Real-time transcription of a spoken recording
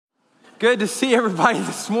Good to see everybody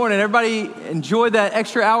this morning. Everybody enjoyed that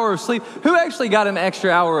extra hour of sleep. Who actually got an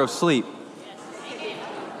extra hour of sleep?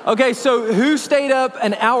 Okay, so who stayed up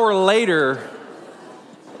an hour later?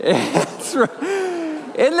 That's right.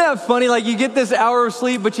 Isn't that funny? Like you get this hour of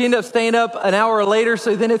sleep, but you end up staying up an hour later,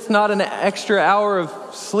 so then it's not an extra hour of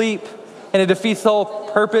sleep, and it defeats the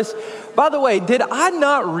whole purpose. By the way, did I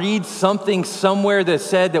not read something somewhere that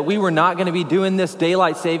said that we were not going to be doing this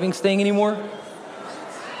daylight savings thing anymore?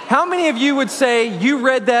 How many of you would say you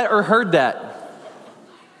read that or heard that?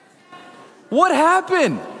 What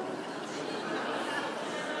happened?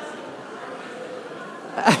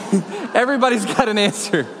 Everybody's got an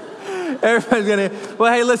answer. Everybody's gonna.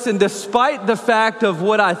 Well, hey, listen, despite the fact of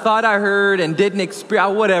what I thought I heard and didn't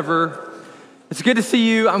experience, whatever, it's good to see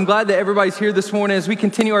you. I'm glad that everybody's here this morning as we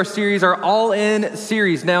continue our series, our All-In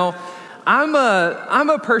series. Now, I'm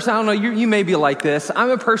a person, I don't know, you may be like this. I'm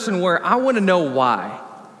a person where I want to know why.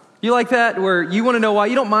 You like that? Where you want to know why?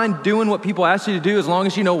 You don't mind doing what people ask you to do as long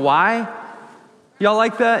as you know why? Y'all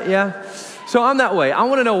like that? Yeah? So I'm that way. I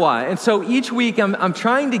want to know why. And so each week I'm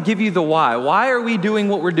trying to give you the why. Why are we doing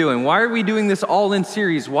what we're doing? Why are we doing this All-In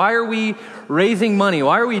series? Why are we raising money?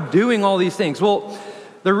 Why are we doing all these things? Well,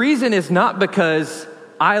 the reason is not because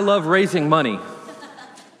I love raising money.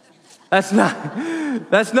 That's not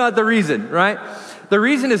the reason, right? The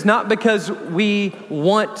reason is not because we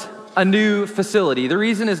want a new facility. The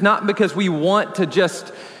reason is not because we want to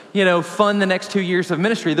just, fund the next 2 years of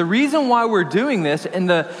ministry. The reason why we're doing this and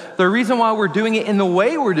the reason why we're doing it in the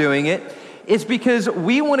way we're doing it is because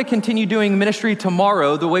we want to continue doing ministry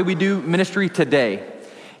tomorrow the way we do ministry today.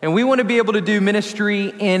 And we want to be able to do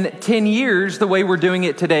ministry in 10 years the way we're doing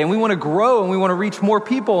it today. And we want to grow and we want to reach more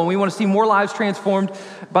people and we want to see more lives transformed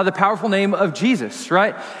by the powerful name of Jesus,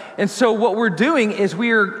 right? And so what we're doing is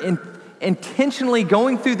we are intentionally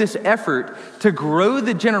going through this effort to grow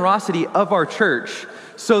the generosity of our church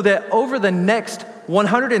so that over the next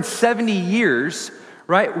 170 years,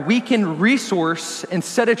 right, we can resource and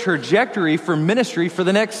set a trajectory for ministry for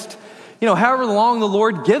the next, however long the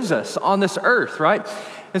Lord gives us on this earth, right?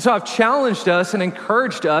 And so I've challenged us and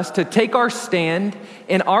encouraged us to take our stand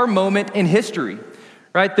in our moment in history,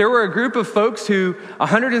 right? There were a group of folks who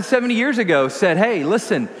 170 years ago said, hey,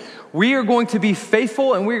 listen, we are going to be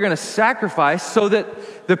faithful and we're going to sacrifice so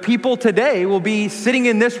that the people today will be sitting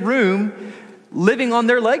in this room living on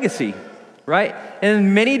their legacy, right? And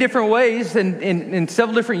in many different ways and in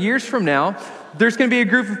several different years from now, there's going to be a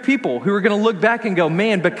group of people who are going to look back and go,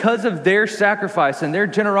 man, because of their sacrifice and their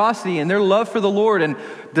generosity and their love for the Lord and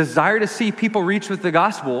desire to see people reach with the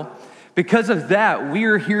gospel, because of that, we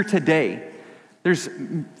are here today. There's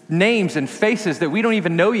names and faces that we don't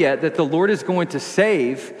even know yet that the Lord is going to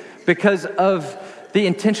save because of the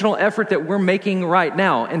intentional effort that we're making right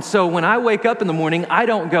now. And so when I wake up in the morning, I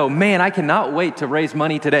don't go, man, I cannot wait to raise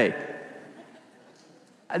money today.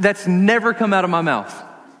 That's never come out of my mouth.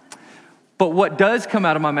 But what does come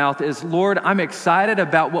out of my mouth is, Lord, I'm excited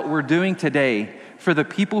about what we're doing today for the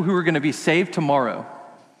people who are going to be saved tomorrow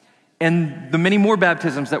and the many more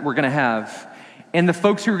baptisms that we're going to have. And the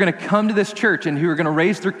folks who are going to come to this church and who are going to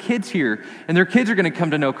raise their kids here, and their kids are going to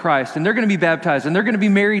come to know Christ, and they're going to be baptized, and they're going to be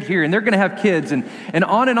married here, and they're going to have kids, and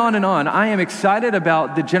on and on and on. I am excited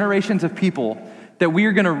about the generations of people that we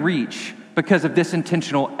are going to reach because of this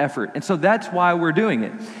intentional effort. And so that's why we're doing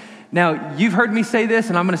it. Now, you've heard me say this,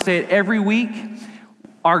 and I'm going to say it every week.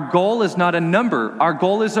 Our goal is not a number. Our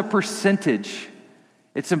goal is a percentage.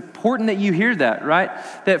 It's important that you hear that, right?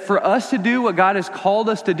 That for us to do what God has called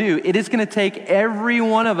us to do, it is going to take every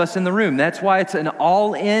one of us in the room. That's why it's an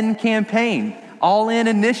all-in campaign, all-in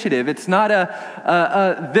initiative. It's not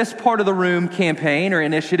a this part of the room campaign or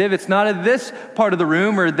initiative. It's not a this part of the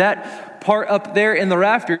room or that part up there in the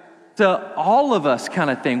rafter. It's a all of us kind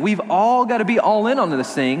of thing. We've all got to be all in on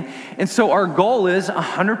this thing. And so our goal is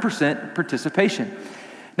 100% participation.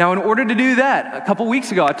 Now, in order to do that, a couple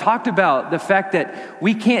weeks ago, I talked about the fact that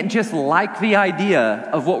we can't just like the idea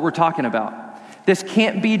of what we're talking about. This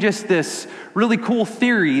can't be just this really cool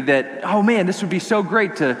theory that, oh man, this would be so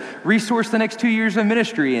great to resource the next 2 years of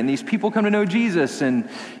ministry and these people come to know Jesus and,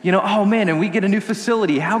 oh man, and we get a new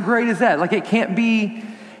facility. How great is that? Like it can't be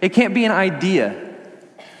an idea,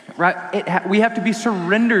 right? We have to be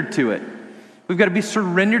surrendered to it. We've got to be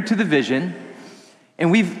surrendered to the vision and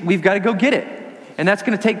we've got to go get it. And that's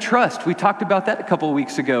going to take trust. We talked about that a couple of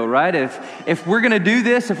weeks ago, right? If we're going to do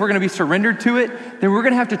this, if we're going to be surrendered to it, then we're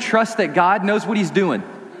going to have to trust that God knows what he's doing.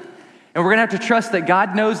 And we're going to have to trust that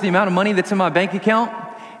God knows the amount of money that's in my bank account.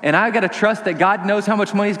 And I've got to trust that God knows how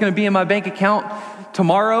much money is going to be in my bank account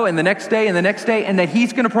tomorrow and the next day and the next day, and that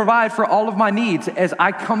he's going to provide for all of my needs as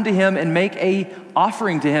I come to him and make a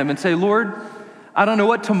offering to him and say, Lord, I don't know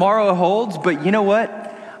what tomorrow holds, but you know what?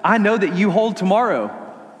 I know that you hold tomorrow.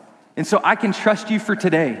 And so I can trust you for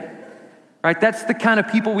today. Right? That's the kind of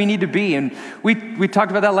people we need to be. And we talked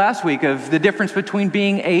about that last week, of the difference between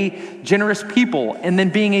being a generous people and then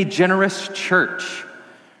being a generous church.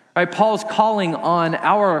 Right? Paul's calling on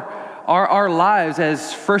our lives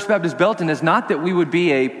as First Baptist Belton is not that we would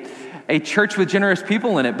be a church with generous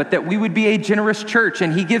people in it, but that we would be a generous church.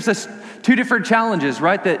 And he gives us two different challenges,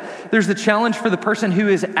 right? That there's the challenge for the person who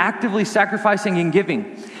is actively sacrificing and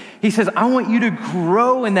giving. He says, I want you to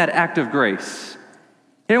grow in that act of grace.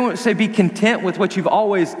 He didn't say be content with what you've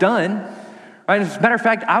always done. Right? As a matter of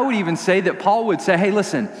fact, I would even say that Paul would say, hey,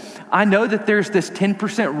 listen, I know that there's this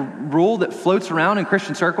 10% rule that floats around in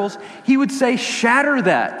Christian circles. He would say, shatter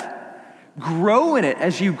that. Grow in it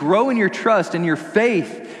as you grow in your trust and your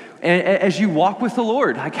faith and as you walk with the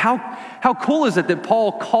Lord. Like how cool is it that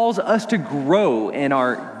Paul calls us to grow in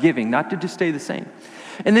our giving, not to just stay the same?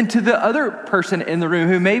 And then to the other person in the room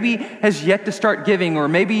who maybe has yet to start giving, or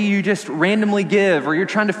maybe you just randomly give, or you're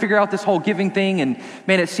trying to figure out this whole giving thing and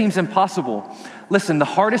man, it seems impossible. Listen, the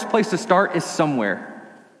hardest place to start is somewhere.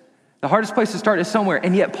 The hardest place to start is somewhere.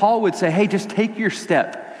 And yet Paul would say, hey, just take your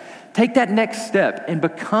step. Take that next step and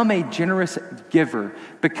become a generous giver.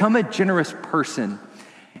 Become a generous person.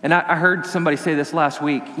 And I heard somebody say this last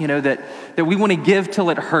week, that we want to give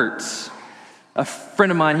till it hurts. A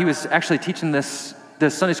friend of mine, he was actually teaching the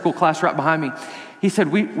Sunday school class right behind me. He said,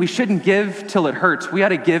 we shouldn't give till it hurts. We ought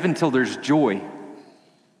to give until there's joy.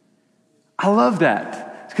 I love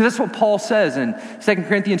that. Because that's what Paul says in 2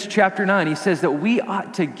 Corinthians chapter 9. He says that we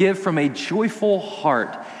ought to give from a joyful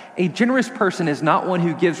heart. A generous person is not one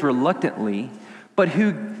who gives reluctantly, but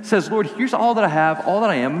who says, Lord, here's all that I have, all that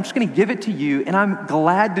I am. I'm just going to give it to you, and I'm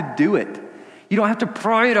glad to do it. You don't have to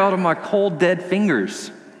pry it out of my cold, dead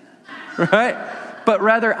fingers. Right? But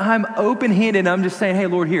rather, I'm open-handed. I'm just saying, hey,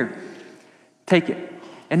 Lord, here, take it.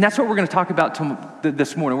 And that's what we're going to talk about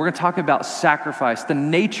this morning. We're going to talk about sacrifice, the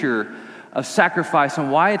nature of sacrifice,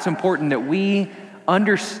 and why it's important that we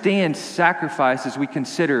understand sacrifice as we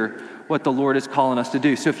consider what the Lord is calling us to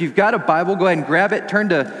do. So if you've got a Bible, go ahead and grab it. Turn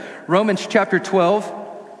to Romans chapter 12.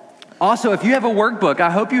 Also, if you have a workbook, I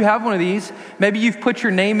hope you have one of these. Maybe you've put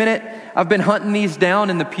your name in it. I've been hunting these down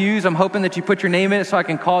in the pews. I'm hoping that you put your name in it so I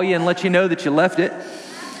can call you and let you know that you left it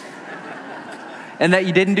and that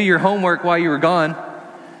you didn't do your homework while you were gone.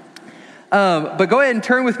 But go ahead and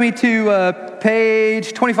turn with me to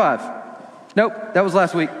page 25. Nope, that was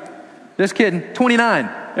last week. Just kidding. 29.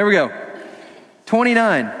 There we go.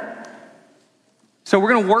 29. So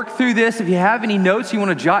we're going to work through this. If you have any notes you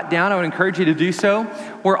want to jot down, I would encourage you to do so.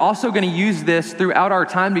 We're also going to use this throughout our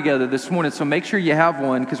time together this morning, so make sure you have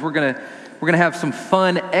one, because we're going to have some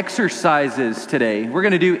fun exercises today. We're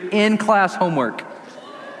going to do in-class homework.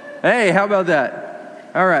 Hey, how about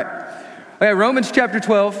that? All right. Okay, Romans chapter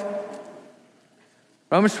 12.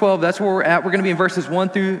 Romans 12, that's where we're at. We're going to be in verses 1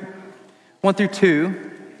 through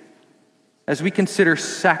 2. As we consider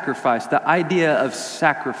sacrifice, the idea of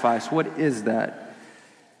sacrifice, what is that?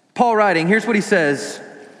 Paul writing, here's what he says.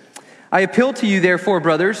 I appeal to you, therefore,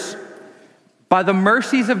 brothers, by the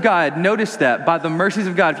mercies of God. Notice that, by the mercies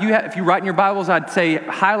of God. If you write in your Bibles, I'd say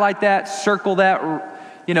highlight that, circle that,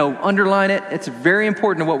 underline it. It's very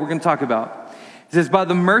important to what we're going to talk about. It says, by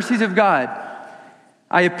the mercies of God,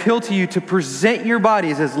 I appeal to you to present your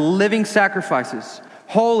bodies as living sacrifices,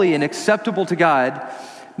 holy and acceptable to God.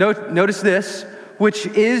 Notice this, which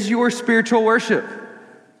is your spiritual worship.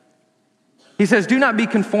 He says, do not be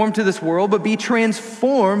conformed to this world, but be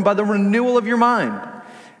transformed by the renewal of your mind,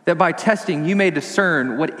 that by testing you may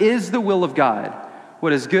discern what is the will of God,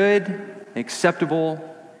 what is good,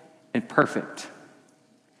 acceptable, and perfect.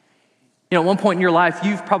 At one point in your life,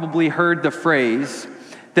 you've probably heard the phrase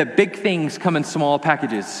that big things come in small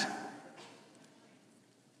packages.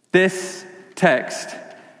 This text,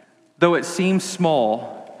 though it seems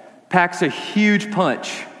small, packs a huge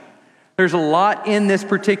punch. There's a lot in this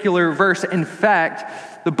particular verse. In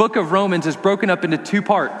fact, the book of Romans is broken up into two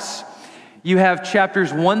parts. You have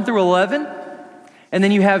chapters 1 through 11, and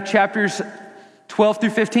then you have chapters 12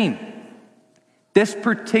 through 15. This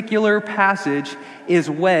particular passage is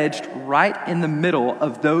wedged right in the middle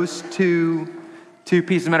of those two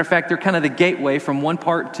pieces. As a matter of fact, they're kind of the gateway from one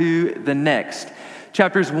part to the next.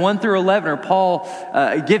 Chapters 1 through 11 are Paul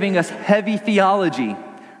giving us heavy theology,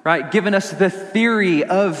 right? Giving us the theory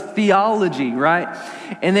of theology, right?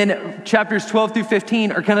 And then chapters 12 through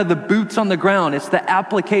 15 are kind of the boots on the ground. It's the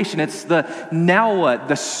application. It's the now what,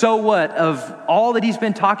 the so what of all that he's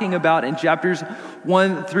been talking about in chapters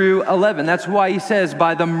 1 through 11. That's why he says,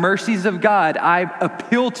 by the mercies of God, I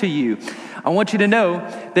appeal to you. I want you to know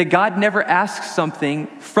that God never asks something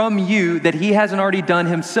from you that he hasn't already done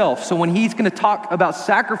himself. So when he's going to talk about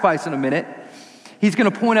sacrifice in a minute, he's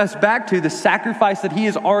going to point us back to the sacrifice that he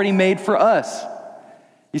has already made for us.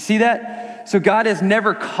 You see that? So God is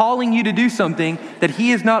never calling you to do something that he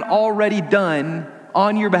has not already done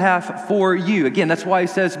on your behalf for you. Again, that's why he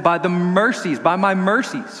says, by the mercies, by my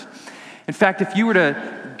mercies. In fact, if you were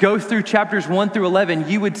to go through chapters 1 through 11,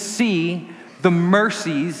 you would see the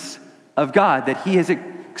mercies of God that he has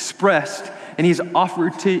expressed and he's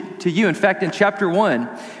offered to you. In fact, in chapter 1,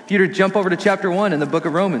 if you were to jump over to chapter 1 in the book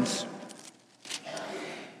of Romans,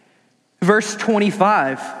 verse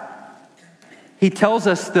 25, he tells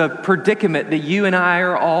us the predicament that you and I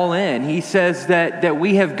are all in. He says that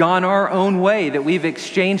we have gone our own way, that we've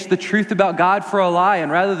exchanged the truth about God for a lie,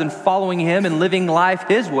 and rather than following him and living life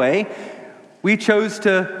his way, we chose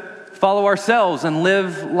to follow ourselves and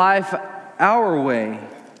live life our way.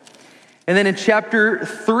 And then in chapter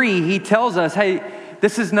 3, he tells us, hey,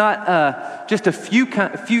 this is not just a few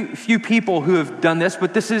people who have done this,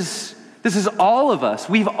 but this is all of us.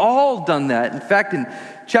 We've all done that. In fact, in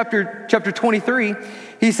chapter 23,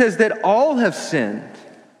 he says that all have sinned.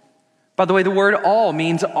 By the way, the word all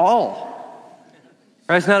means all.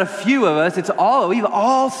 Right? It's not a few of us, it's all. We've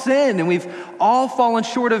all sinned and we've all fallen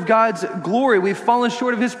short of God's glory. We've fallen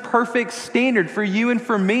short of his perfect standard for you and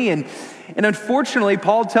for me. And unfortunately,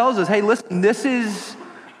 Paul tells us, hey, listen, this is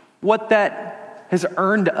what that has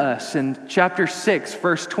earned us. In chapter 6,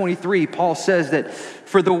 verse 23, Paul says that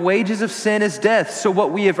for the wages of sin is death. So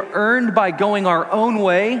what we have earned by going our own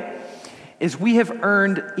way is we have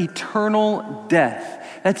earned eternal death.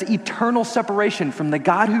 That's eternal separation from the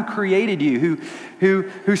God who created you,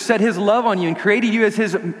 who set his love on you and created you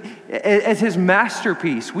as his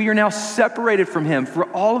masterpiece. We are now separated from him for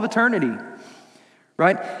all of eternity,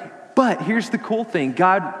 right? But here's the cool thing.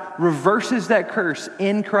 God reverses that curse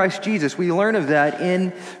in Christ Jesus. We learn of that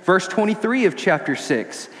in verse 23 of chapter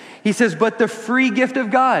 6. He says, but the free gift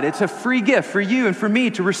of God, it's a free gift for you and for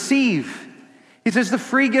me to receive. He says the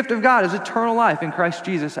free gift of God is eternal life in Christ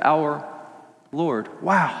Jesus our Lord.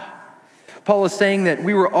 Wow. Paul is saying that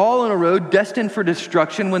we were all on a road destined for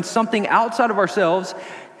destruction when something outside of ourselves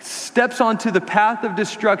steps onto the path of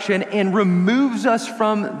destruction and removes us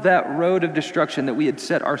from that road of destruction that we had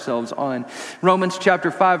set ourselves on. Romans chapter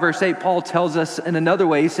 5, verse 8, Paul tells us in another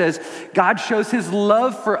way, he says, God shows his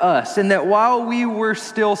love for us and that while we were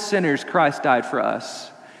still sinners, Christ died for us.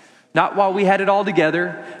 Not while we had it all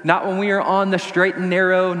together, not when we were on the straight and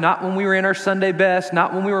narrow, not when we were in our Sunday best,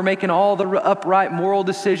 not when we were making all the upright moral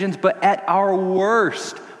decisions, but at our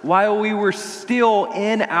worst, while we were still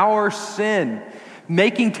in our sin,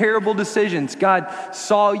 making terrible decisions. God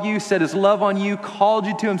saw you, set his love on you, called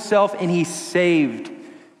you to himself, and he saved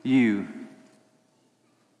you.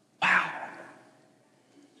 Wow.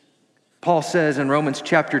 Paul says in Romans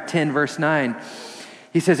chapter 10, verse 9,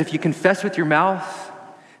 he says, if you confess with your mouth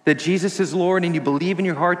that Jesus is Lord and you believe in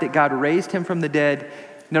your heart that God raised him from the dead,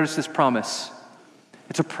 notice this promise.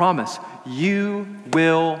 It's a promise. You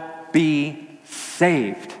will be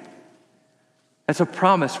saved. That's a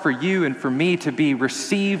promise for you and for me to be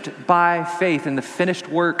received by faith in the finished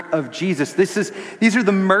work of Jesus. These are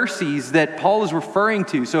the mercies that Paul is referring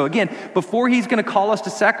to. So again, before he's going to call us to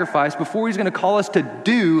sacrifice, before he's going to call us to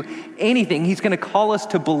do anything, he's going to call us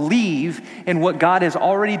to believe in what God has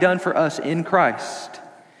already done for us in Christ.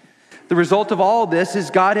 The result of all of this is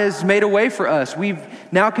God has made a way for us. We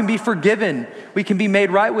now can be forgiven. We can be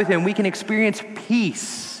made right with him. We can experience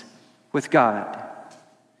peace with God.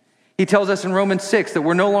 He tells us in Romans 6 that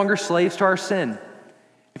we're no longer slaves to our sin.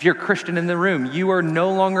 If you're a Christian in the room, you are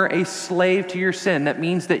no longer a slave to your sin. That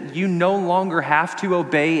means that you no longer have to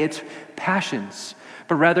obey its passions,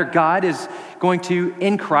 but rather God is going to,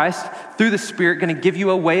 in Christ, through the Spirit, going to give you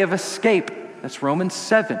a way of escape. That's Romans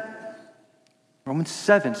 7. Romans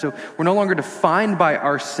 7. So we're no longer defined by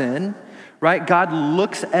our sin, right? God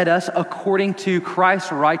looks at us according to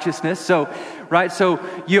Christ's righteousness. So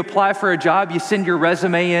you apply for a job, you send your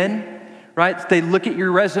resume in, right? They look at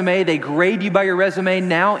your resume, they grade you by your resume.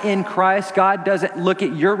 Now in Christ, God doesn't look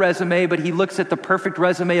at your resume, but he looks at the perfect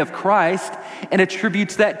resume of Christ and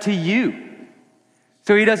attributes that to you.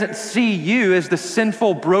 So he doesn't see you as the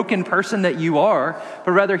sinful, broken person that you are,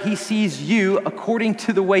 but rather he sees you according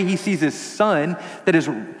to the way he sees his son that is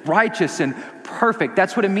righteous and perfect.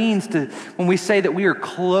 That's what it means when we say that we are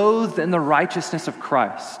clothed in the righteousness of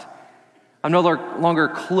Christ. I'm no longer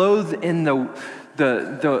clothed in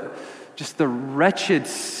just the wretched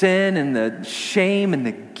sin and the shame and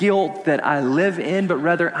the guilt that I live in, but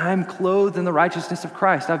rather I'm clothed in the righteousness of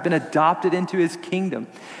Christ. I've been adopted into his kingdom.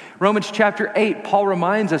 Romans chapter 8, Paul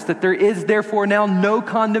reminds us that there is therefore now no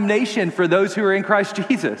condemnation for those who are in Christ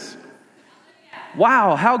Jesus.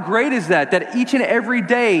 Wow, how great is that? That each and every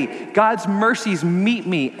day, God's mercies meet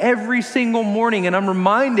me every single morning, and I'm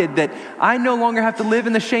reminded that I no longer have to live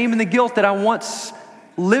in the shame and the guilt that I once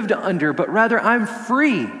lived under, but rather I'm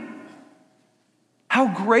free.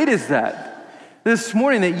 How great is that? This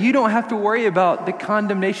morning that you don't have to worry about the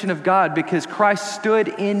condemnation of God because Christ stood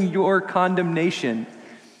in your condemnation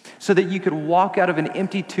so that you could walk out of an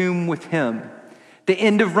empty tomb with him. The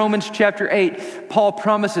end of Romans chapter 8, Paul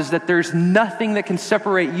promises that there's nothing that can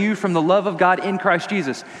separate you from the love of God in Christ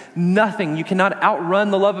Jesus. Nothing. You cannot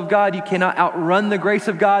outrun the love of God. You cannot outrun the grace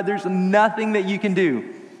of God. There's nothing that you can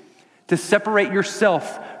do to separate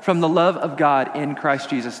yourself from the love of God in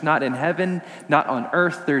Christ Jesus. Not in heaven, not on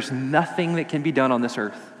earth. There's nothing that can be done on this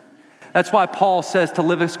earth. That's why Paul says to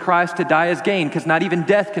live as Christ, to die as gain, because not even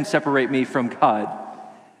death can separate me from God.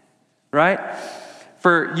 Right?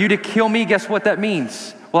 For you to kill me, guess what that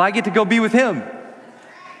means? Well, I get to go be with him.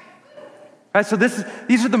 Right? So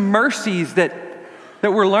these are the mercies that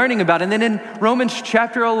we're learning about. And then in Romans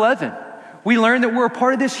chapter 11, we learn that we're a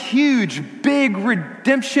part of this huge, big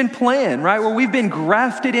redemption plan, right? Where we've been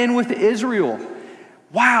grafted in with Israel.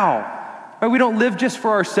 Wow. Right? We don't live just for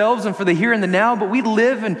ourselves and for the here and the now, but we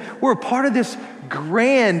live and we're a part of this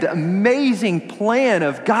grand, amazing plan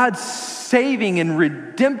of God's saving and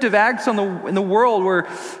redemptive acts in the world, where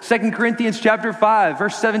 2 Corinthians chapter 5,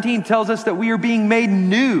 verse 17 tells us that we are being made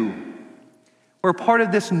new. We're part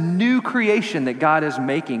of this new creation that God is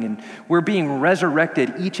making, and we're being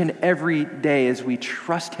resurrected each and every day as we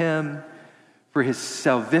trust him for his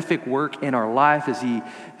salvific work in our life, as he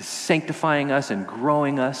is sanctifying us and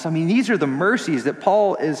growing us. I mean, these are the mercies that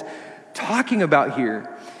Paul is talking about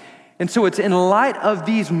here. And so it's in light of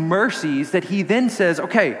these mercies that he then says,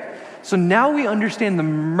 okay, so now we understand the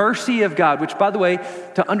mercy of God, which, by the way,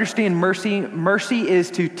 to understand mercy is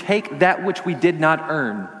to take that which we did not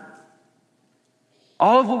earn.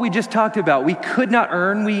 All of what we just talked about, we could not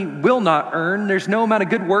earn, we will not earn. There's no amount of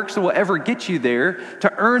good works that will ever get you there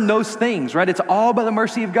to earn those things, right? It's all by the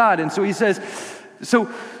mercy of God. And so he says,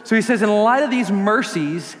 in light of these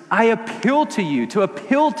mercies, I appeal to you. To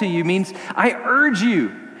appeal to you means I urge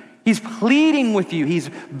you. He's pleading with you. He's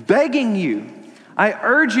begging you. I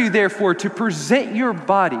urge you, therefore, to present your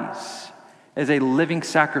bodies as a living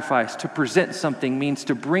sacrifice. To present something means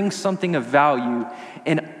to bring something of value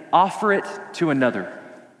and offer it to another.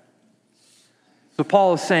 So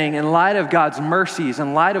Paul is saying, in light of God's mercies,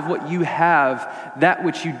 in light of what you have, that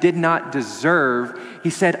which you did not deserve,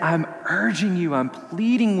 he said, I'm urging you, I'm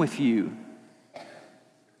pleading with you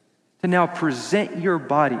to now present your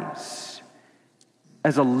bodies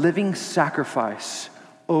as a living sacrifice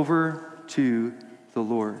over to the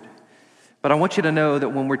Lord. But I want you to know that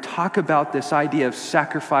when we talk about this idea of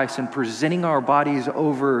sacrifice and presenting our bodies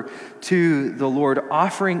over to the Lord,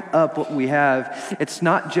 offering up what we have, it's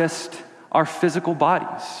not just our physical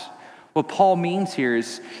bodies. What Paul means here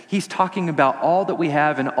is he's talking about all that we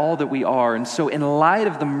have and all that we are. And so in light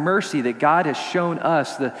of the mercy that God has shown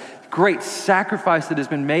us, the great sacrifice that has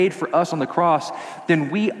been made for us on the cross, then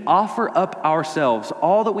we offer up ourselves,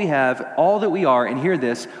 all that we have, all that we are, and hear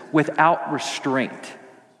this, without restraint.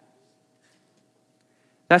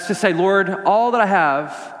 That's to say, Lord, all that I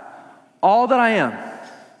have, all that I am,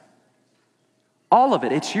 all of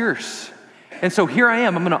it, it's yours. And so here I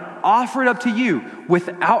am. I'm going to offer it up to you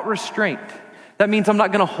without restraint. That means I'm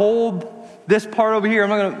not going to hold this part over here. I'm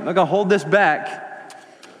not going to hold this back.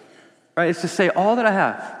 Right? It's to say all that I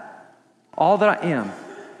have, all that I am,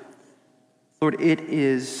 Lord, it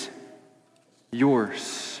is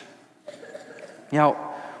yours. Now,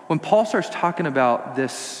 when Paul starts talking about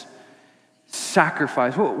this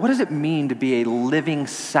sacrifice, what does it mean to be a living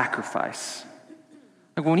sacrifice?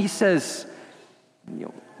 Like when he says,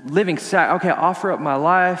 living okay, I offer up my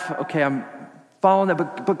life. Okay, I'm following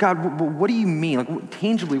that. But God, what do you mean? Like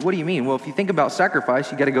tangibly, what do you mean? Well, if you think about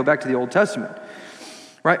sacrifice, you got to go back to the Old Testament,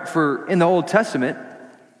 right? For in the Old Testament,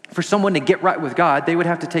 for someone to get right with God, they would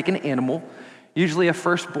have to take an animal, usually a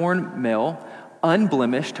firstborn male,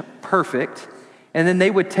 unblemished, perfect, and then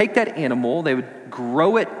they would take that animal, they would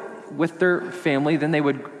grow it with their family, then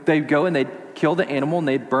they'd go and they'd kill the animal and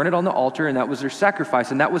they'd burn it on the altar, and that was their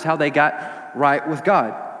sacrifice. And that was how they got right with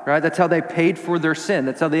God, right? That's how they paid for their sin.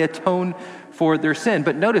 That's how they atoned for their sin.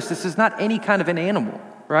 But notice, this is not any kind of an animal,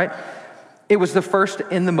 right? It was the first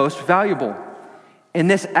and the most valuable. And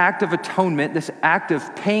this act of atonement, this act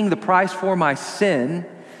of paying the price for my sin,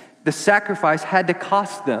 the sacrifice had to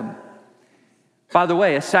cost them. By the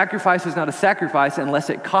way, a sacrifice is not a sacrifice unless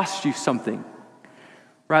it costs you something.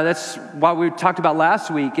 Right, that's why we talked about last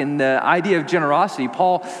week in the idea of generosity.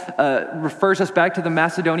 Paul refers us back to the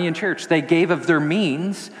Macedonian church. They gave of their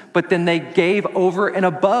means, but then they gave over and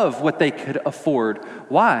above what they could afford.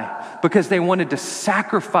 Why? Because they wanted to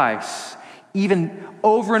sacrifice even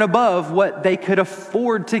over and above what they could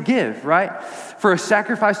afford to give, right? For a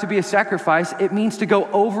sacrifice to be a sacrifice, it means to go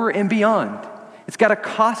over and beyond. It's got to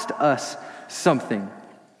cost us something.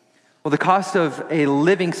 Well, the cost of a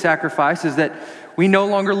living sacrifice is that we no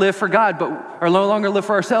longer live for God, or no longer live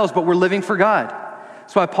for ourselves, but we're living for God.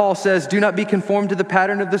 That's why Paul says, do not be conformed to the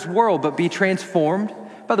pattern of this world, but be transformed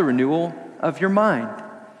by the renewal of your mind.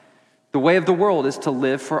 The way of the world is to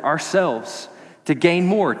live for ourselves, to gain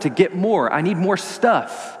more, to get more. I need more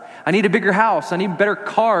stuff. I need a bigger house. I need better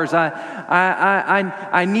cars.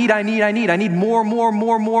 I need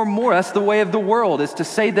more. That's the way of the world, is to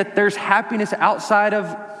say that there's happiness outside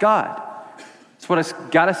of God. It's what has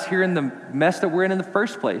got us here in the mess that we're in the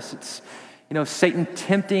first place. It's, Satan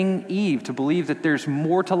tempting Eve to believe that there's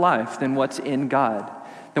more to life than what's in God,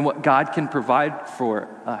 than what God can provide for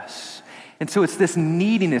us. And so it's this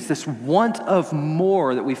neediness, this want of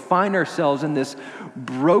more, that we find ourselves in this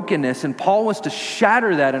brokenness. And Paul wants to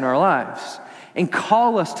shatter that in our lives and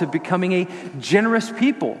call us to becoming a generous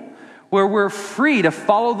people, where we're free to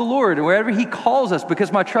follow the Lord wherever he calls us,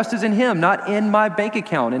 because my trust is in him, not in my bank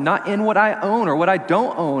account and not in what I own or what I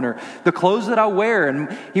don't own or the clothes that I wear.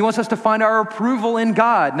 And he wants us to find our approval in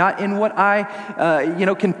God, not in what I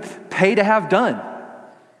can pay to have done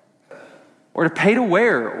or to pay to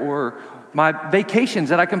wear, or my vacations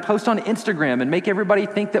that I can post on Instagram and make everybody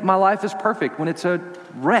think that my life is perfect when it's a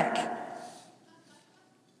wreck.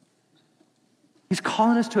 He's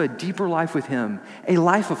calling us to a deeper life with him, a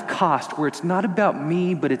life of cost where it's not about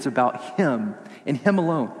me, but it's about him and him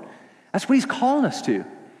alone. That's what he's calling us to.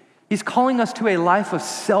 He's calling us to a life of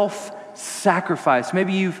self-sacrifice.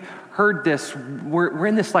 Maybe you've heard this. We're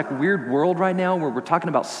in this weird world right now where we're talking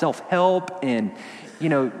about self-help and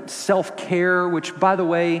self-care, which, by the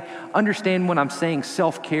way, understand when I'm saying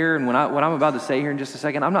self-care and what I'm about to say here in just a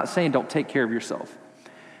second, I'm not saying don't take care of yourself.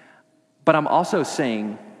 But I'm also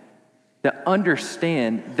saying that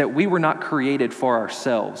understand that we were not created for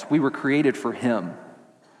ourselves. We were created for him.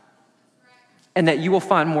 And that you will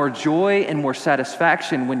find more joy and more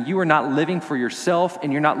satisfaction when you are not living for yourself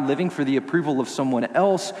and you're not living for the approval of someone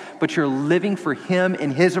else, but you're living for him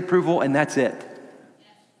and his approval, and that's it.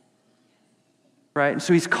 Right? And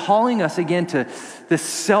so he's calling us again to this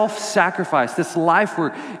self-sacrifice, this life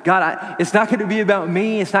where, God, it's not going to be about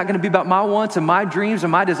me. It's not going to be about my wants and my dreams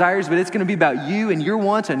and my desires, but it's going to be about you and your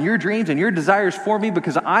wants and your dreams and your desires for me,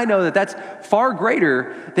 because I know that that's far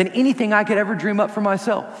greater than anything I could ever dream up for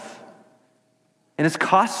myself. And it's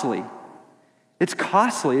costly. It's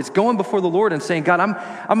costly. It's going before the Lord and saying, God, I'm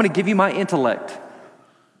going to give you my intellect.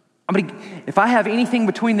 If I have anything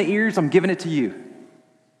between the ears, I'm giving it to you.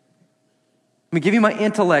 I'm going to give you my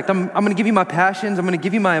intellect. I'm going to give you my passions. I'm going to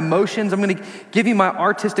give you my emotions. I'm going to give you my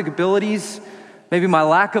artistic abilities, maybe my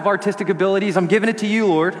lack of artistic abilities. I'm giving it to you,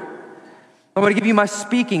 Lord. I'm going to give you my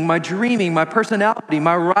speaking, my dreaming, my personality,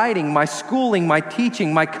 my writing, my schooling, my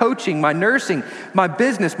teaching, my coaching, my nursing, my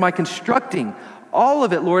business, my constructing. All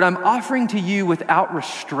of it, Lord, I'm offering to you without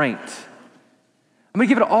restraint. I'm going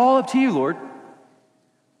to give it all up to you, Lord.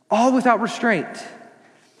 All without restraint.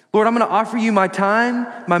 Lord, I'm going to offer you my time,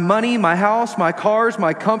 my money, my house, my cars,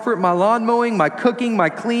 my comfort, my lawn mowing, my cooking, my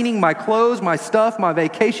cleaning, my clothes, my stuff, my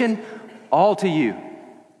vacation, all to you.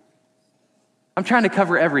 I'm trying to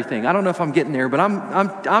cover everything. I don't know if I'm getting there, but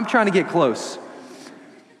I'm trying to get close.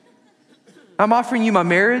 I'm offering you my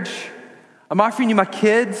marriage. I'm offering you my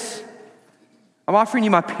kids. I'm offering you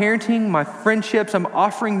my parenting, my friendships. I'm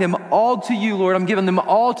offering them all to you, Lord. I'm giving them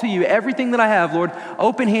all to you. Everything that I have, Lord,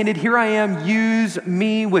 open-handed, here I am. Use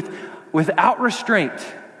me without restraint.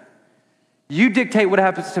 You dictate what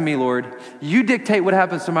happens to me, Lord. You dictate what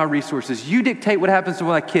happens to my resources. You dictate what happens to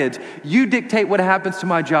my kids. You dictate what happens to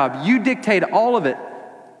my job. You dictate all of it.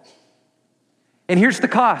 And here's the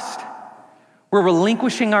cost. We're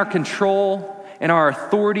relinquishing our control and our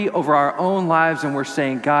authority over our own lives, and we're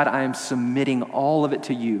saying, God, I am submitting all of it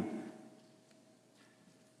to you.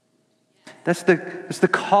 That's the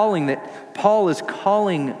calling that Paul is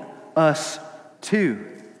calling us to.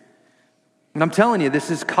 And I'm telling you,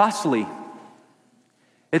 this is costly.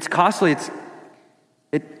 It's costly. It's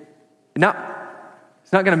not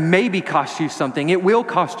going to maybe cost you something. It will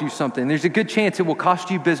cost you something. There's a good chance it will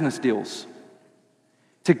cost you business deals.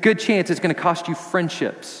 It's a good chance it's going to cost you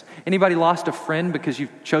friendships. Anybody lost a friend because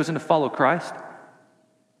you've chosen to follow Christ?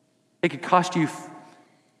 It could cost you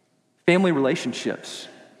family relationships.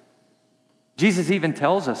 Jesus even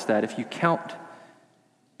tells us that if you count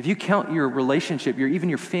your relationship, even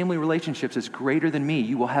your family relationships as greater than me,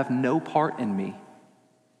 you will have no part in me.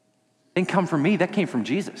 It didn't come from me, that came from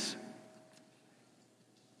Jesus.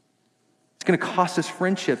 It's going to cost us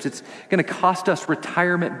friendships. It's going to cost us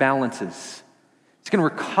retirement balances. It's going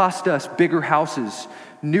to cost us bigger houses,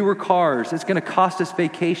 newer cars. It's going to cost us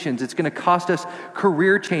vacations. It's going to cost us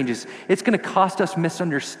career changes. It's going to cost us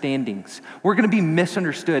misunderstandings. We're going to be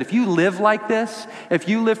misunderstood. If you live like this, if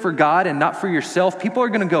you live for God and not for yourself, people are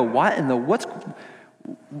going to go,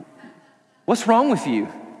 what's wrong with you?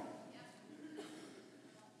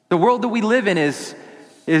 The world that we live in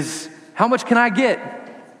is how much can I get?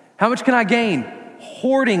 How much can I gain?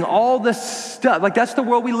 Hoarding all this stuff. Like, that's the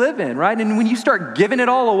world we live in, right? And when you start giving it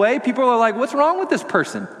all away, people are like, what's wrong with this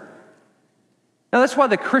person? Now, that's why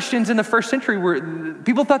the Christians in the first century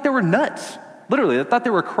people thought they were nuts. Literally, they thought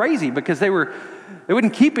they were crazy because they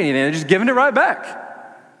wouldn't keep anything. They're just giving it right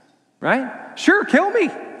back, right? Sure, kill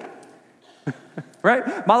me,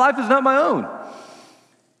 right? My life is not my own.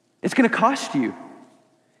 It's going to cost you.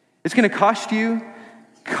 It's going to cost you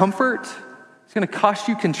comfort. It's going to cost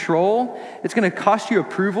you control. It's going to cost you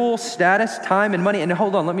approval, status, time, and money. And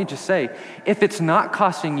hold on, let me just say, if it's not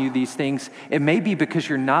costing you these things, it may be because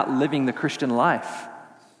you're not living the Christian life.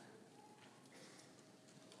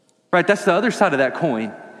 Right, that's the other side of that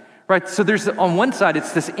coin. Right, so there's, on one side,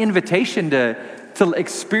 it's this invitation to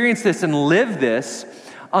experience this and live this.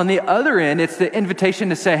 On the other end, it's the invitation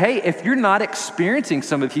to say, hey, if you're not experiencing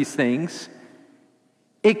some of these things,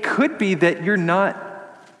 it could be that you're not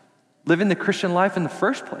living the Christian life in the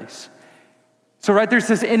first place. So, right, there's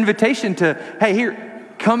this invitation to, hey, here,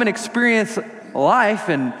 come and experience life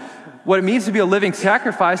and what it means to be a living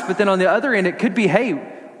sacrifice. But then on the other end, it could be, hey,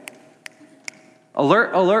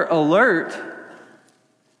 alert, alert, alert.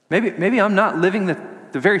 Maybe I'm not living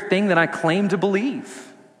the very thing that I claim to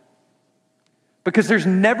believe. Because there's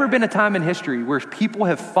never been a time in history where people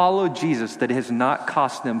have followed Jesus that it has not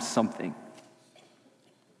cost them something.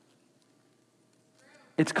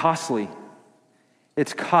 It's costly.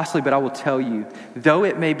 It's costly, but I will tell you, though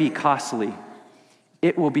it may be costly,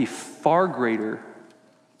 it will be far greater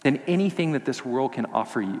than anything that this world can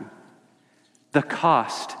offer you. The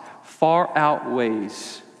cost far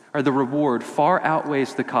outweighs, or the reward far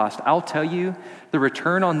outweighs the cost. I'll tell you, the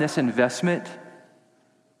return on this investment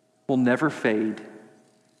will never fade.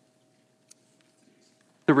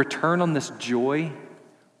 The return on this joy,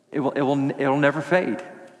 it'll never fade.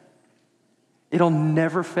 It'll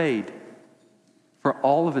never fade for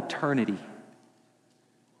all of eternity.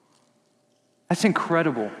 That's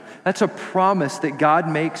incredible. That's a promise that God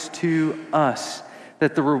makes to us,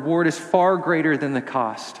 that the reward is far greater than the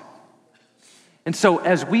cost. And so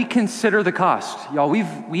as we consider the cost, y'all,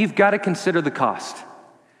 we've got to consider the cost.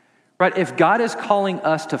 Right? If God is calling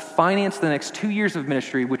us to finance the next 2 years of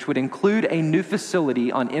ministry, which would include a new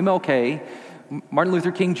facility on MLK, Martin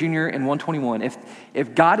Luther King Jr. and 121,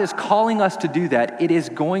 if God is calling us to do that, it is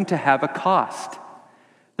going to have a cost.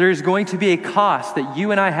 There is going to be a cost that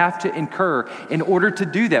you and I have to incur in order to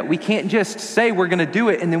do that. We can't just say we're going to do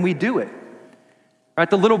it and then we do it. Right?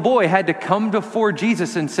 The little boy had to come before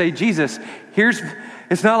Jesus and say, Jesus,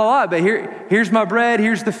 it's not a lot, but here's my bread,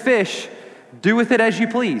 here's the fish. Do with it as you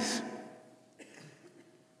please.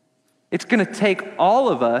 It's going to take all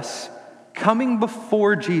of us coming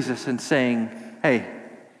before Jesus and saying, hey,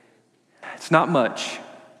 it's not much,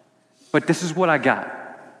 but this is what I got.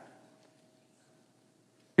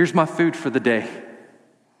 Here's my food for the day.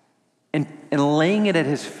 And laying it at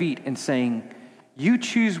his feet and saying, you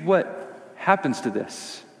choose what happens to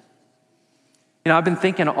this. You know, I've been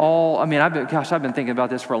thinking I've been thinking about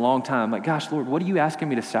this for a long time. Like, gosh, Lord, what are you asking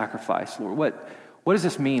me to sacrifice? Lord, what does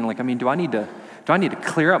this mean? Like, do I need to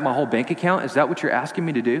clear up my whole bank account? Is that what you're asking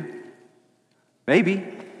me to do? Maybe.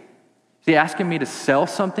 Is he asking me to sell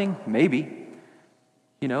something? Maybe.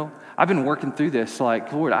 You know, I've been working through this.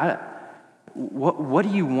 Like, Lord, what do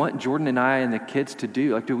you want Jordan and I and the kids to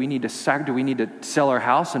do? Like, do we need to sell our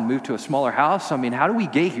house and move to a smaller house? How do we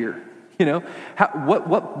get here? You know,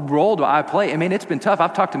 what role do I play? It's been tough.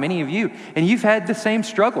 I've talked to many of you, and you've had the same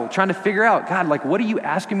struggle trying to figure out, God, like, what are you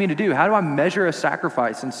asking me to do? How do I measure a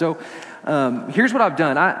sacrifice? And so here's what I've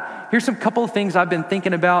done. Here's some couple of things I've been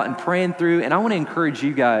thinking about and praying through, and I want to encourage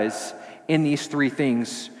you guys in these three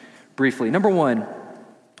things briefly. Number one,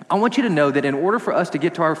 I want you to know that in order for us to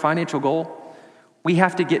get to our financial goal, we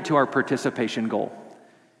have to get to our participation goal.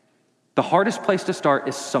 The hardest place to start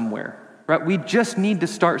is somewhere, right? We just need to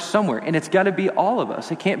start somewhere, and it's got to be all of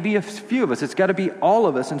us. It can't be a few of us. It's got to be all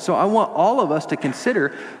of us. And so I want all of us to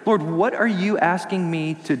consider, Lord, what are you asking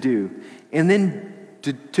me to do? And then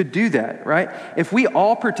to do that, right? If we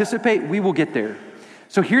all participate, we will get there.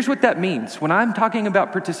 So here's what that means. When I'm talking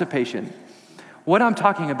about participation, what I'm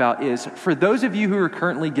talking about is, for those of you who are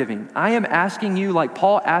currently giving, I am asking you, like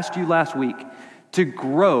Paul asked you last week, to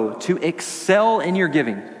grow, to excel in your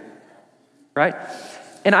giving, right?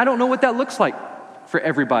 And I don't know what that looks like for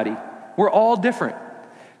everybody. We're all different.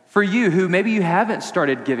 For you who maybe you haven't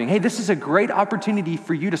started giving, hey, this is a great opportunity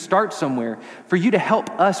for you to start somewhere, for you to help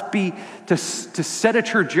us to set a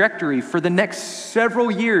trajectory for the next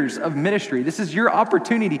several years of ministry. This is your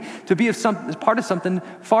opportunity to be part of something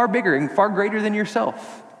far bigger and far greater than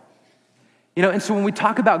yourself. You know, and so when we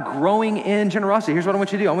talk about growing in generosity, here's what I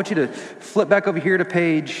want you to do. I want you to flip back over here to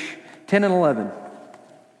page 10 and 11.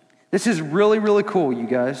 This is really, really cool, you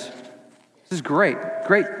guys. This is great.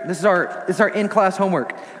 This is our in-class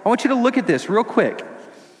homework. I want you to look at this real quick.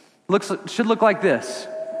 Should look like this.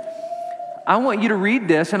 I want you to read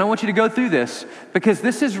this, and I want you to go through this, because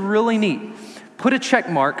this is really neat. Put a check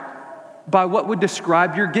mark by what would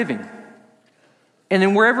describe your giving. And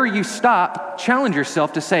then wherever you stop, challenge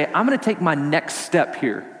yourself to say, I'm going to take my next step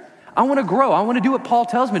here. I want to grow. I want to do what Paul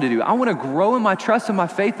tells me to do. I want to grow in my trust and my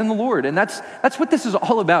faith in the Lord. And that's what this is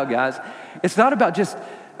all about, guys. It's not about just,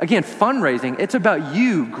 again, fundraising. It's about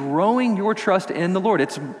you growing your trust in the Lord.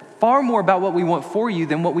 It's far more about what we want for you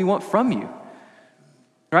than what we want from you.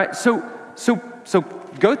 Right? So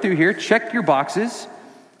go through here, check your boxes,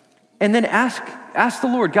 and then ask the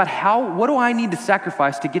Lord, God, what do I need to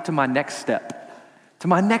sacrifice to get to my next step? To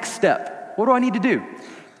my next step. What do I need to do?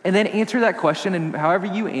 And then answer that question, and however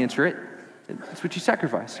you answer it, that's what you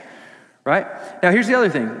sacrifice, right? Now, here's the other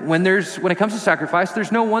thing. When it comes to sacrifice,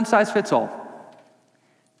 there's no one size fits all.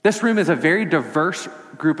 This room is a very diverse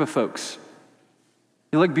group of folks.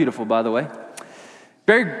 You look beautiful, by the way.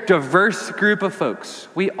 Very diverse group of folks.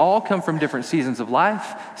 We all come from different seasons of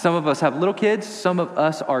life. Some of us have little kids. Some of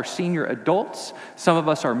us are senior adults. Some of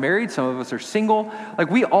us are married. Some of us are single. Like,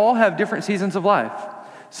 we all have different seasons of life.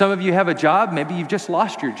 Some of you have a job. Maybe you've just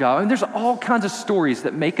lost your job. I mean, there's all kinds of stories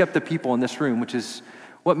that make up the people in this room, which is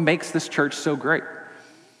what makes this church so great,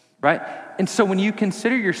 right? And so when you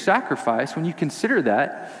consider your sacrifice, when you consider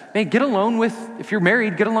that, man, if you're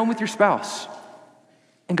married, get alone with your spouse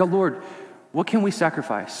and go, Lord, what can we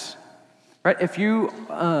sacrifice? Right? If you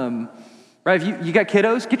got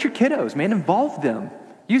kiddos, get your kiddos, man, involve them.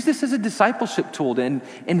 Use this as a discipleship tool to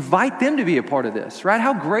invite them to be a part of this, right?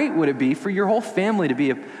 How great would it be for your whole family to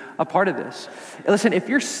be a part of this? Listen, if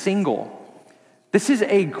you're single, this is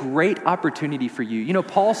a great opportunity for you. You know,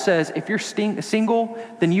 Paul says if you're single,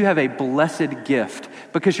 then you have a blessed gift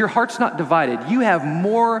because your heart's not divided. You have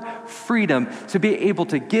more freedom to be able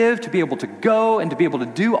to give, to be able to go, and to be able to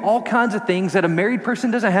do all kinds of things that a married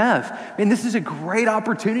person doesn't have. And this is a great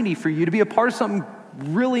opportunity for you to be a part of something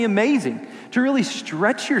really amazing, to really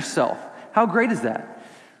stretch yourself. How great is that,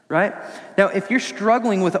 right? Now, if you're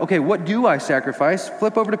struggling with, okay, what do I sacrifice?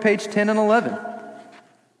 Flip over to page 10 and 11.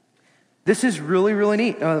 This is really, really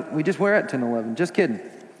neat. We're at 10 and 11, just kidding.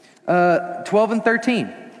 12 and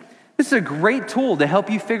 13. This is a great tool to help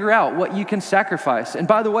you figure out what you can sacrifice. And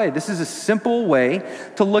by the way, this is a simple way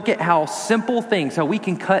to look at how we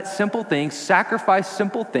can cut simple things, sacrifice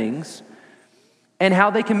simple things, and how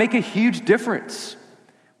they can make a huge difference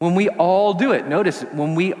when we all do it. Notice,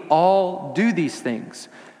 when we all do these things.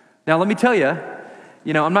 Now, let me tell you,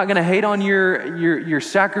 I'm not going to hate on your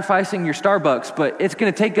sacrificing your Starbucks, but it's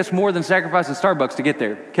going to take us more than sacrificing Starbucks to get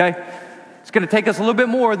there, okay? It's going to take us a little bit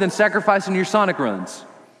more than sacrificing your Sonic runs,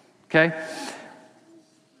 okay?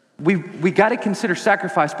 We got to consider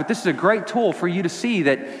sacrifice, but this is a great tool for you to see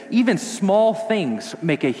that even small things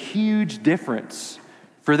make a huge difference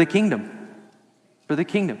for the kingdom. For the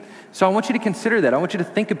kingdom. So I want you to consider that. I want you to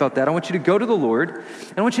think about that. I want you to go to the Lord,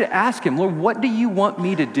 and I want you to ask him, Lord, what do you want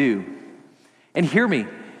me to do? And hear me.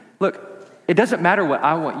 Look, it doesn't matter what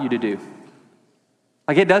I want you to do.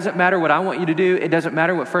 Like, it doesn't matter what I want you to do. It doesn't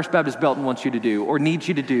matter what First Baptist Belton wants you to do or needs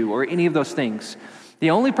you to do or any of those things.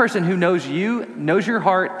 The only person who knows you, knows your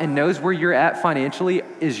heart, and knows where you're at financially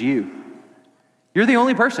is you. You're the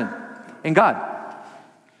only person, and God.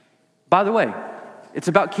 By the way, it's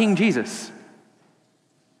about King Jesus.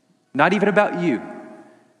 Not even about you.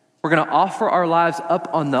 We're going to offer our lives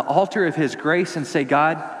up on the altar of his grace and say,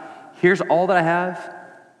 God, here's all that I have.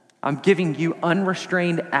 I'm giving you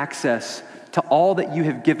unrestrained access to all that you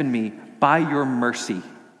have given me by your mercy,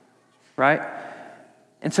 right?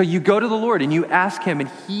 And so you go to the Lord and you ask him, and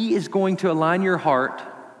he is going to align your heart,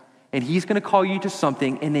 and he's going to call you to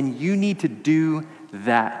something, and then you need to do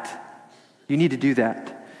that. You need to do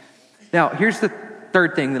that. Now, here's the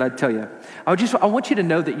third thing that I'd tell you. I want you to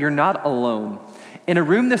know that you're not alone. In a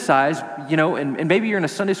room this size, and maybe you're in a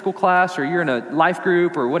Sunday school class or you're in a life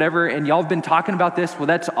group or whatever, and y'all have been talking about this, well,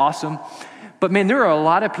 that's awesome. But man, there are a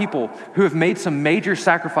lot of people who have made some major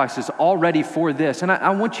sacrifices already for this. And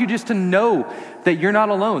I want you just to know that you're not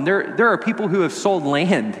alone. There are people who have sold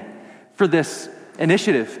land for this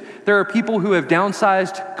initiative. There are people who have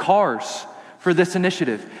downsized cars for this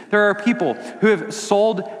initiative. There are people who have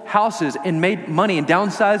sold houses and made money and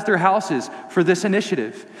downsized their houses for this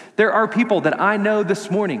initiative. There are people that I know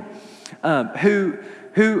this morning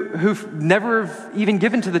who've never even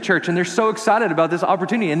given to the church, and they're so excited about this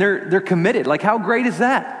opportunity, and they're committed. Like, how great is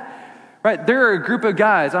that? Right? There are a group of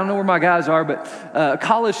guys, I don't know where my guys are, but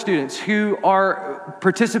college students who are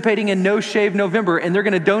participating in No Shave November, and they're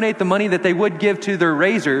going to donate the money that they would give to their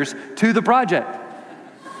razors to the project.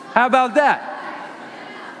 How about that?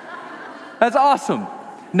 That's awesome.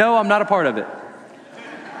 No, I'm not a part of it.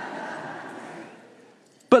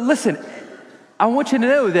 But listen, I want you to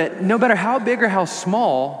know that no matter how big or how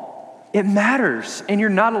small, it matters, and you're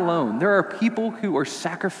not alone. There are people who are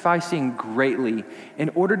sacrificing greatly in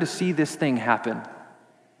order to see this thing happen.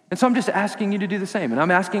 And so I'm just asking you to do the same, and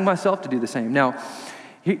I'm asking myself to do the same. Now,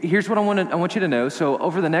 here's what I want you to know. So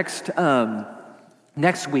over the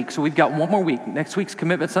next week, so we've got one more week. Next week's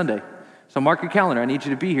Commitment Sunday. So mark your calendar. I need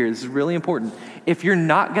you to be here. This is really important. If you're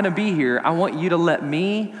not going to be here, I want you to let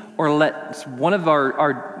me or let one of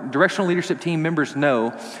our directional leadership team members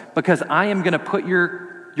know, because I am going to put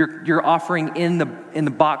your offering in the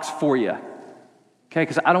box for you. Okay?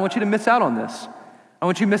 Because I don't want you to miss out on this. I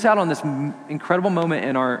want you to miss out on this incredible moment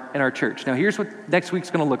in our church. Now, here's what next week's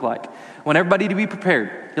going to look like. I want everybody to be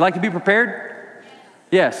prepared. You like to be prepared?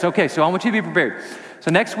 Yes. Okay. So I want you to be prepared. So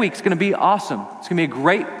next week's going to be awesome. It's going to be a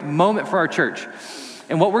great moment for our church.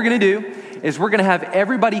 And what we're going to do is we're going to have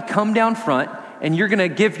everybody come down front, and you're going to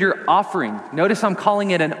give your offering. Notice I'm calling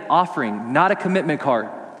it an offering, not a commitment card.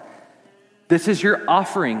 This is your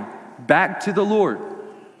offering back to the Lord.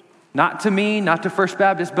 Not to me, not to First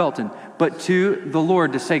Baptist Belton, but to the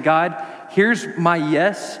Lord, to say, God, here's my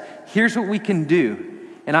yes. Here's what we can do,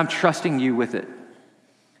 and I'm trusting you with it.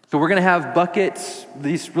 So we're going to have buckets,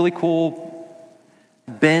 these really cool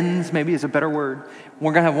bins, maybe is a better word.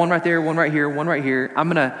 We're going to have one right there, one right here, one right here.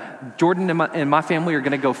 Jordan and my family are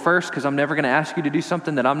going to go first, because I'm never going to ask you to do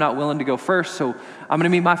something that I'm not willing to go first. So I'm going to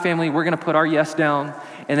meet my family. We're going to put our yes down.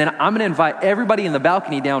 And then I'm going to invite everybody in the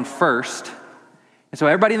balcony down first. And so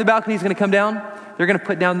everybody in the balcony is going to come down. They're going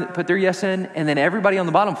to put their yes in. And then everybody on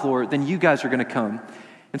the bottom floor, then you guys are going to come.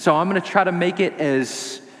 And so I'm going to try to make it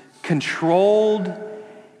as controlled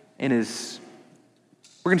and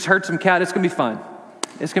we're going to herd some cat. It's going to be fun.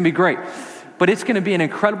 It's going to be great. But it's going to be an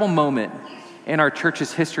incredible moment in our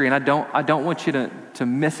church's history, and I don't want you to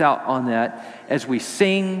miss out on that. As we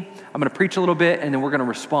sing, I'm going to preach a little bit, and then we're going to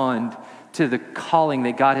respond to the calling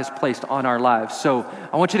that God has placed on our lives. So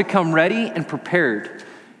I want you to come ready and prepared,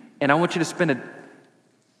 and I want you to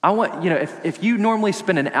if you normally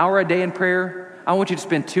spend an hour a day in prayer, I want you to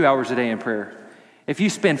spend 2 hours a day in prayer. If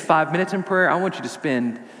you spend 5 minutes in prayer, I want you to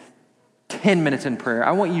spend 10 minutes in prayer.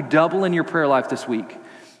 I want you doubling your prayer life this week.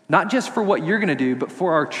 Not just for what you're going to do, but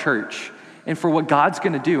for our church and for what God's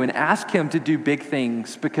going to do. And ask him to do big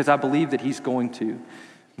things, because I believe that he's going to.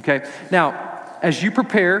 Okay? Now, as you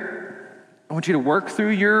prepare, I want you to work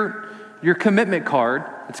through your commitment card.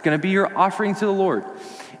 It's going to be your offering to the Lord.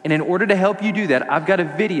 And in order to help you do that, I've got a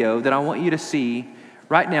video that I want you to see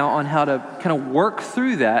right now on how to kind of work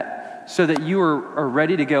through that so that you are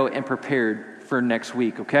ready to go and prepared for next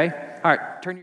week. Okay? All right.